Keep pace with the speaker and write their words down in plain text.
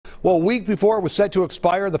Well, a week before it was set to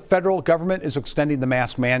expire, the federal government is extending the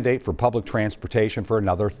mask mandate for public transportation for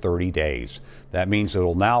another 30 days. That means it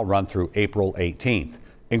will now run through April 18th,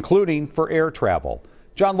 including for air travel.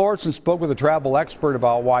 John Lordson spoke with a travel expert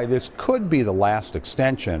about why this could be the last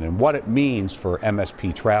extension and what it means for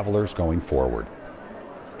MSP travelers going forward.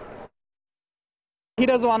 He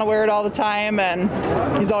doesn't want to wear it all the time, and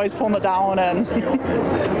he's always pulling it down, and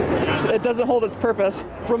it doesn't hold its purpose.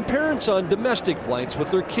 From parents on domestic flights with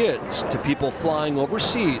their kids to people flying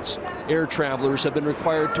overseas, air travelers have been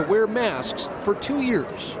required to wear masks for 2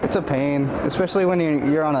 years. It's a pain, especially when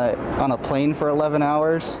you're on a plane for 11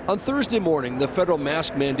 hours. On Thursday morning, the federal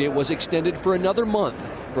mask mandate was extended for another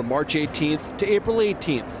month, from March 18th to April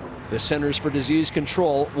 18th. The Centers for Disease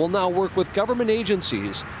Control will now work with government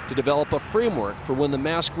agencies to develop a framework for when the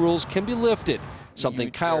mask rules can be lifted, something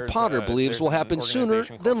Kyle Potter believes will happen sooner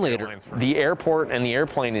than later. The airport and the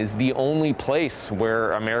airplane is the only place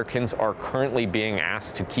where Americans are currently being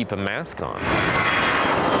asked to keep a mask on.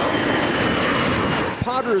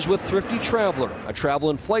 Potter is with Thrifty Traveler, a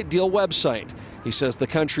travel and flight deal website. He says the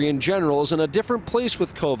country in general is in a different place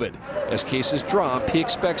with COVID. As cases drop, he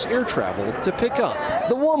expects air travel to pick up.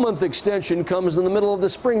 The 1-month extension comes in the middle of the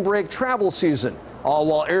spring break travel season, all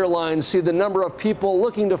while airlines see the number of people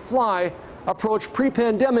looking to fly approach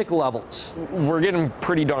pre-pandemic levels. We're getting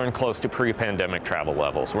pretty darn close to pre-pandemic travel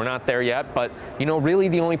levels. We're not there yet, but really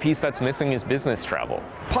the only piece that's missing is business travel.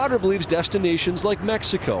 Potter believes destinations like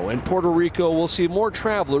Mexico and Puerto Rico will see more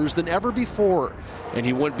travelers than ever before, and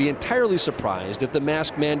he wouldn't be entirely surprised if the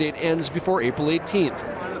mask mandate ends before April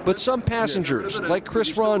 18th. But some passengers, like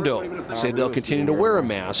Chris Rondo, say they'll continue to wear a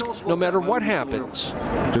mask no matter what happens.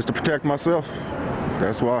 Just to protect myself.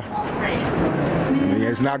 That's why. I mean,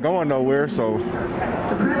 it's not going nowhere, so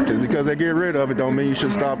just because they get rid of it don't mean you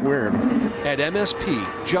should stop wearing them. At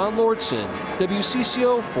MSP, John Lordson,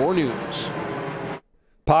 WCCO 4 News.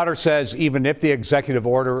 Potter says even if the executive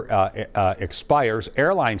order expires,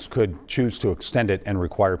 airlines could choose to extend it and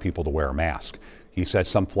require people to wear a mask. He says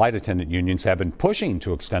some flight attendant unions have been pushing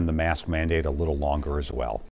to extend the mask mandate a little longer as well.